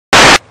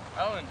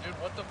Alan, dude,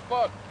 what the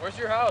fuck? Where's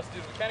your house,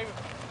 dude? We can't even...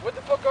 What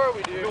the fuck are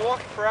we, dude? We've been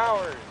walking for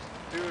hours.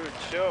 Dude,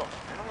 chill.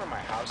 I know where my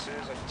house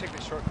is. I can take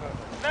the shortcut.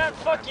 Man,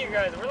 fuck you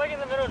guys. We're like in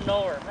the middle of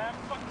nowhere, man.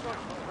 Fuck you.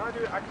 No,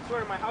 dude, I can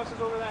swear my house is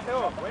over that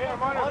hill. Wait,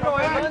 Armando,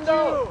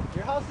 Armando,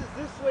 your house is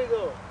this way,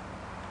 though.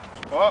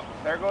 Oh,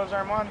 there goes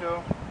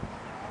Armando.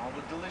 All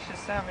the delicious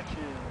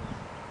sandwiches.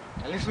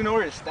 At least we know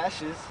where his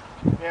stash is.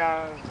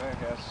 Yeah, I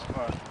guess.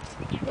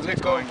 Let's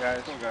get going,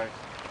 guys.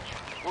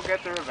 We'll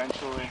get there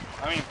eventually.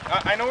 I mean,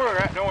 I know where we're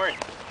at. Don't worry.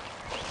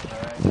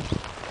 Alright.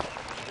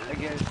 I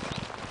guess.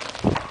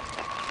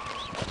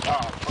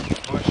 Oh,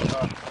 fucking bush.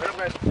 Wait up,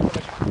 guys.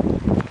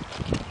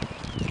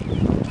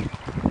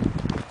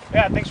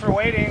 Yeah, thanks for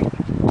waiting.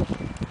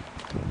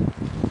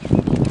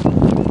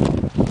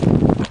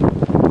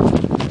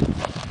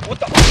 What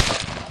the?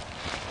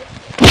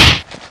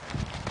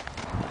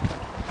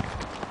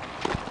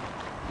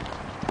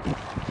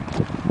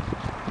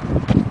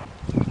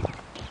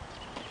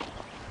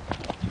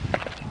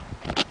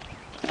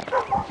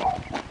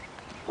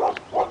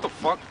 What the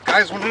fuck?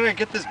 Guys, when did I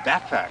get this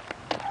backpack?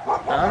 I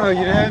don't know, you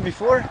didn't have it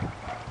before?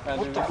 Man,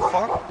 What dude, the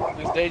fuck?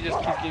 This day just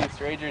keeps getting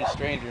stranger and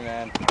stranger,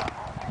 man.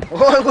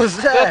 What was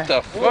that?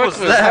 What the fuck was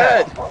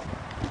that?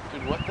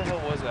 Dude, what the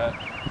hell was that?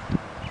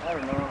 I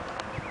don't know.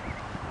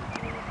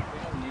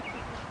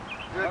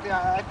 Dude,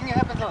 I think it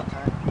happens all the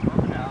time.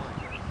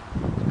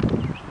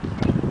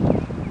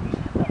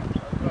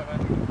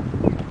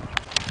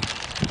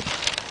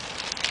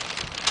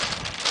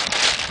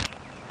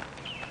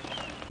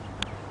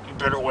 You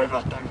better wave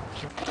at them.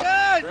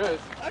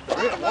 Chris! I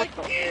found my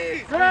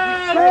keys! Chris!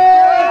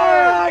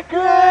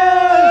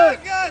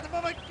 Guys, I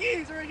found my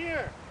keys right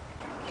here!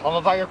 Tell them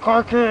about your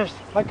car, Chris.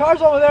 My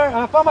car's over there and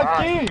I found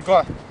my keys! Keep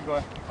going. Keep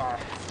going.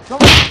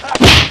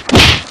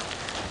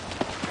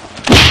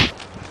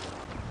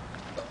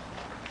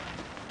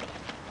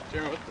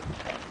 Jeremy,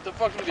 what the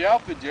fuck with the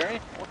outfit, Jeremy?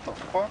 What the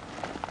fuck?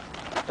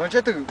 Don't you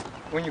have to,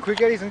 when you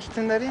quick Eddie's, don't you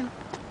turn that in?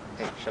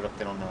 Hey, shut up,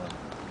 they don't know.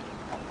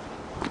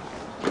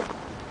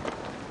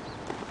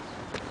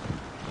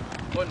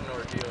 What an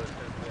ordeal it has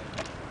been.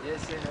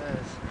 Yes, it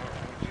has.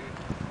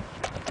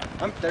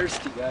 I'm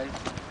thirsty, guys.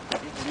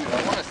 Dude,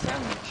 I want a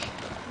sandwich.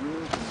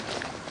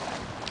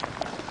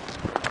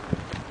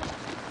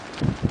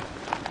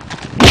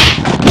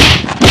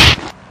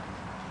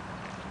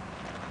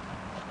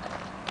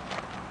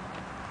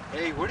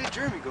 Hey, where did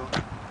Jeremy go?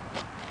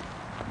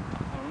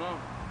 I don't know.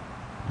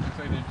 Looks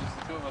like there's just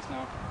the two of us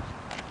now.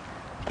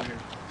 Weird.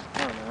 I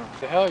don't know. What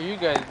the hell are you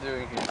guys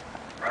doing here?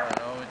 I don't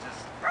know, we're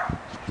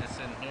just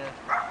sitting here.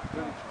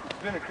 Dude,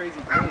 it's been a crazy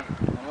day. I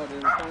know,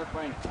 dude, we're trying to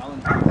find Alan.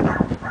 No idea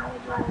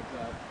where it's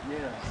at.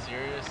 Yeah.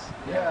 Serious?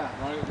 Yeah.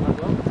 You wanna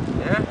go?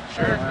 Yeah,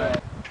 sure.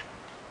 Alright.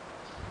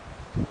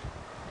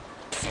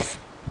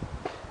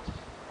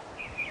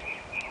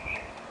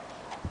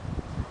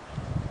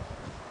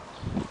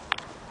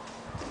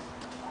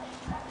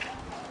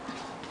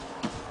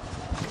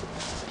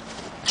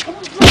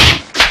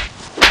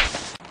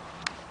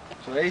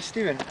 So, hey,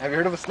 Steven, have you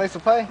heard of a slice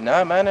of pie?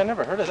 Nah, man, I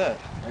never heard of that.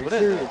 Are What you is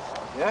serious? it?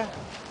 Yeah.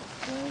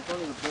 It's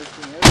probably the best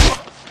thing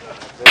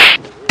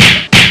ever.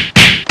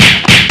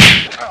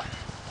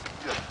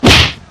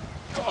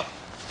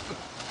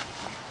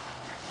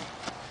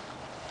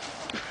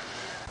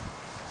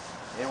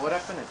 Yeah, what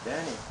happened to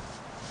Danny?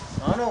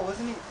 I don't know,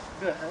 wasn't he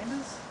behind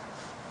us?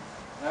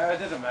 Nah, it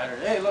doesn't matter.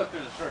 Hey, look,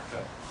 there's a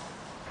shortcut.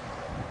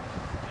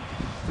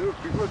 Dude,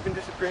 people have been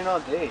disappearing all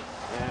day.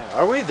 Yeah.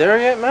 Are we there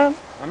yet, man?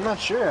 I'm not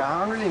sure. I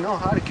don't really know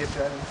how to get to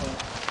that anything.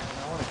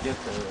 I want to get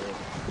there already.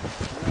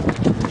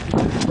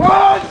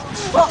 What?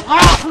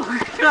 Oh,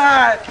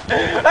 God!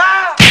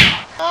 Ah!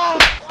 Oh,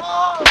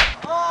 oh,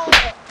 oh.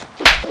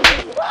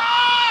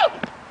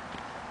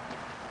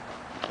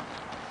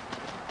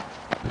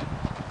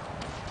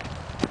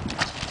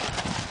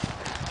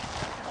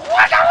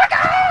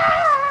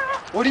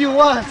 What do you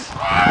want?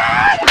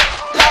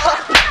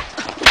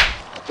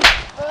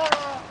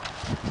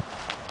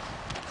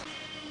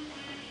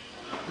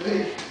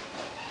 Hey.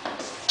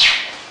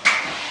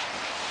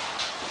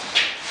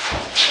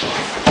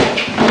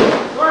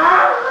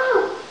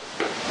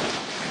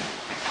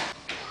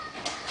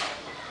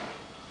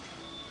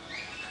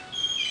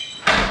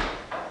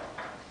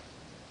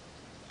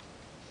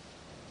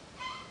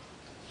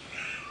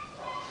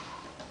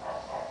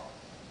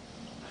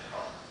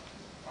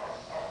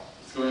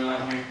 What's going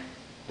on here?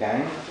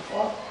 Danny?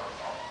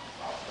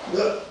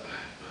 Look.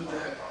 Who the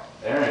heck?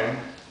 Aaron.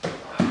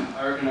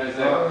 I recognize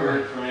that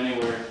bird from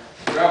anywhere.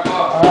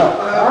 Grandpa!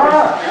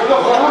 Where the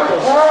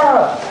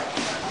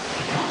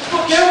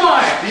fuck am I?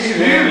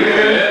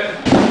 Steven!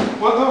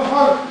 What the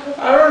fuck?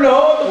 I don't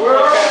know. Where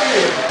are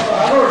you?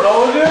 I don't know,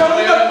 dude. I'm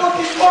in that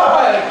fucking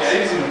spot.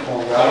 He's in the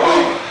phone,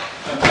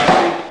 What the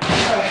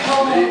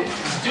hell are you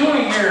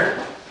doing here?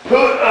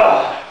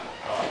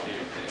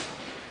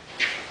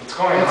 What's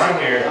going on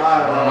here? I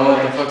don't know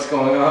what the fuck's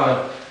going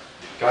on.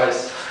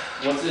 Guys,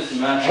 what's this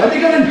match? Why are they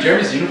got in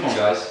Jeremy's uniform,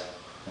 guys?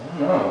 I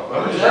don't know.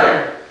 What was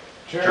that?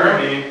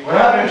 Jeremy. What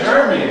happened to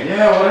Jeremy?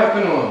 Yeah, what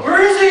happened to him?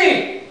 Where is he?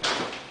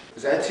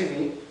 Is that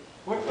TV?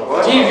 What the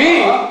fuck?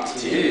 TV?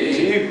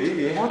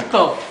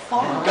 What the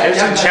fuck?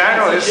 It's a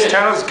channel. This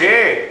channel's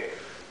gay.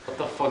 What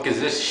the fuck is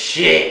this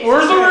shit?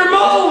 Where's the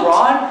remote?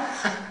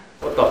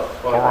 What the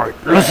fuck?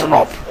 Alright, listen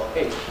up.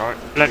 We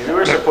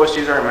were supposed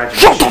to use our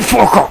imagination. Shut the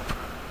fuck up!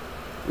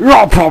 You're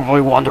all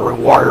probably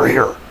wondering why you're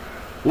here.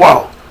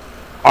 Well,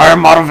 I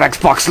am out of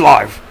Xbox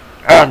Live,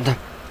 and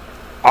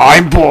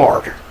I'm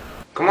bored.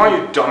 Come on,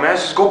 you dumbass.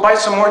 Just go buy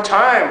some more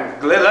time.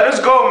 Let us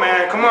go,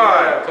 man. Come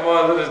on. Yeah, come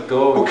on, let us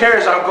go. Who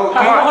cares? I'll go.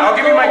 Come on. I'll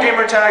give you my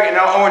gamer tag and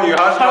I'll own you.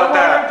 How's about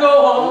that?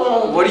 Go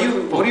home. What do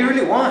you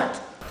really want?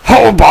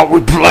 How about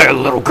we play a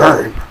little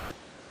game?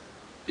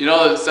 You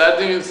know the sad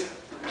thing is.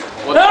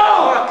 What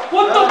No!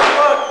 What the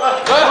fuck?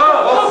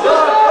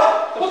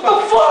 What the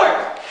fuck?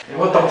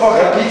 What the fuck?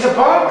 A pizza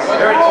box?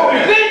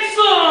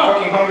 Pizza!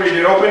 Fucking hungry,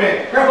 dude. Open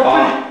it.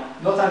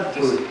 No time for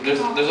food. There's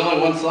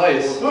only one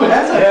slice.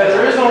 Yeah,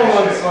 there is only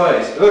one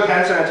slice. Look,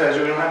 hand sanitizer.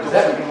 We don't have to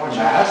fucking watch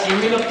it. Give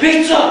me the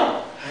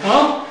pizza!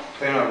 Huh?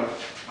 Clean up.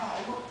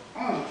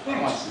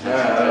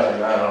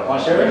 Want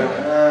to share it?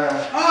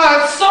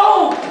 Ah, it's so!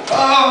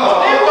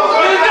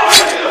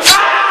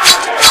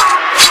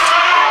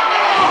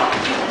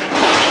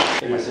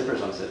 Hey, my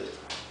zipper's unzipped.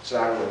 It's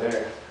out over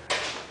there.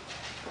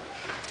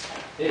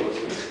 Hey, what's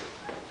this?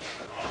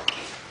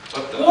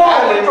 What the?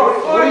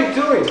 What are you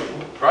doing?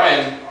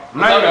 Brian. I'm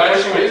not What's up, even guys?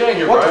 pushing What are you doing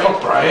here, What the Brian?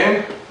 fuck, Brian?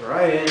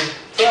 Ryan.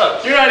 What's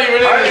up? You're not even in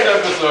this How the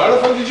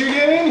episode. fuck did you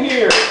get in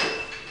here?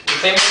 The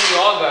same way we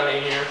all got in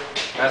here.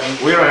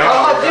 We don't know.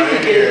 How did we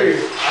get here?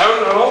 I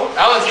don't know.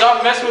 Alan,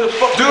 stop messing with the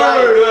fucking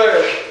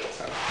Dude!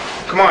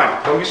 Come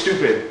on, don't be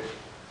stupid.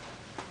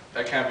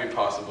 That can't be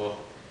possible.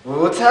 Well,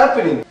 what's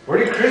happening? Where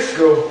did Chris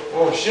go?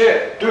 Oh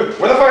shit. Dude,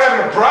 where the fuck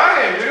happened to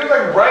Brian? Dude, he was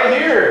like right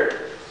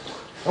here.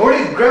 And where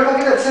did Grandpa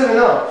get that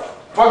 7-Up?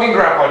 Fucking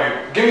grandpa,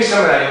 dude. Give me some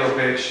of that, you little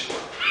bitch.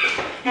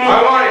 I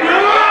want it,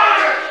 grandpa.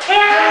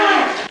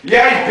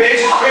 Yeah, you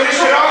bitch. Just finish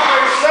it off by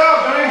yourself.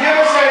 Don't even give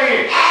us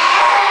any.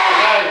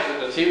 Guys,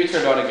 the TV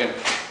turned on again.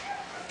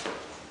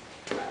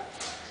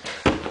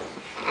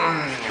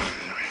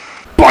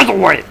 By the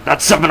way, that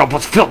 7-Up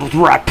was filled with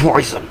rat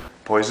poison.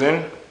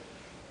 Poison?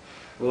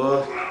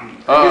 Well,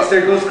 I guess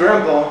there goes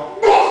Grandpa.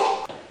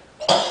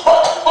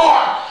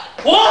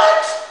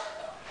 What?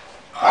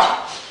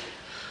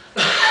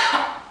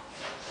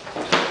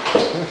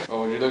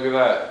 Oh, would you look at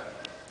that?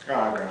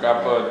 God,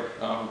 Grandpa.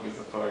 Oh, who gives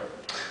a fuck?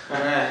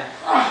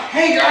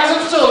 Hey guys,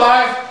 I'm still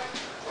alive.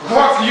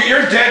 Fuck you,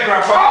 you're dead,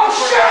 grandpa. Oh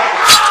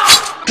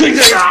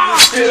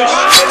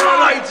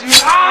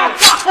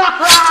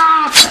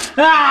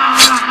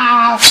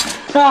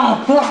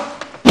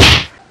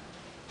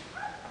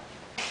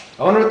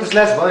I wonder what this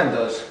last button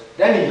does.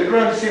 Danny, look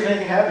around to see if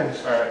anything happens.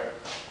 Alright.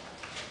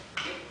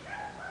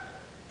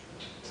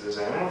 Does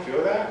anyone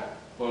feel that?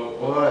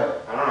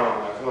 What? I don't know,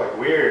 I feel like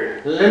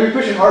weird. Let me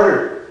push it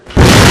harder.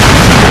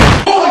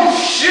 Holy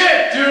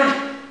shit, dude!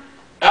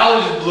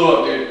 Alan just blew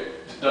up, dude.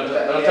 Don't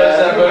touch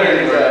that button.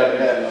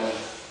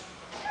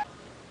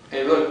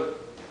 Hey, look.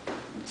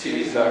 The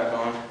TV's back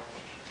on.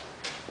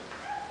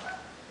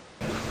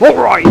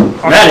 Alright.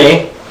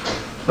 Maddie?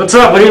 What's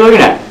up? What are you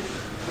looking at?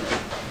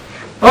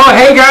 Oh,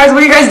 hey guys,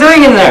 what are you guys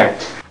doing in there?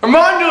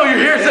 Armando, you're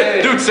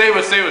here! Dude, save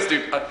us,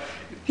 dude.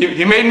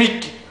 He made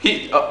me.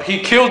 He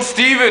killed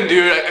Steven,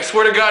 dude. I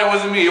swear to God, it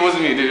wasn't me,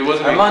 dude. It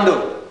wasn't me.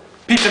 Armando.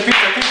 Pizza.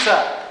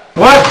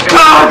 What?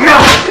 Oh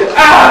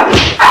god!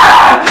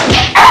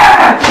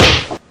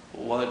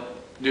 What?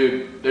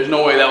 Dude, there's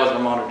no way that was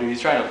Armando, dude.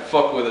 He's trying to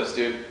fuck with us,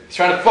 dude. He's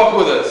trying to fuck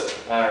with us.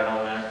 I don't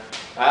know, man.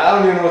 I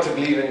don't even know what to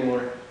believe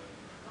anymore.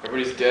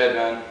 Everybody's dead,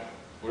 man.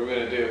 What are we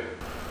gonna do?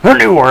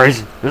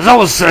 Anyways, as I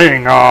was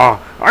saying, I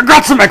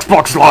got some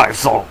Xbox Live,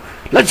 so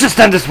let's just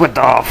end this with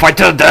fight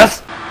to the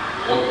death.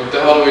 What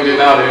the hell do we do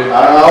now, dude? I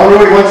don't know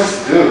what he wants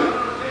us to do.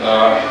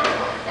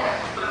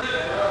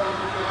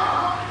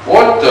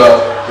 What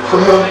the?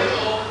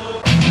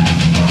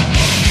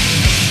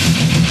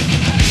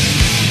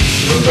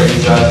 Looks like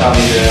he's out of town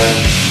again.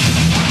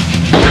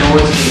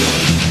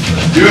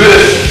 Let's do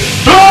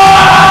this!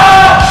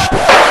 Ah!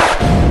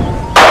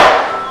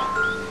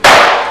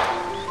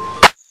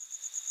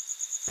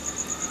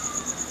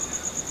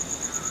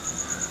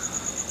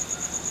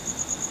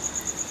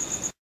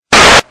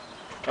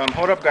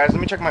 Hold up guys, let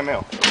me check my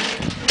mail.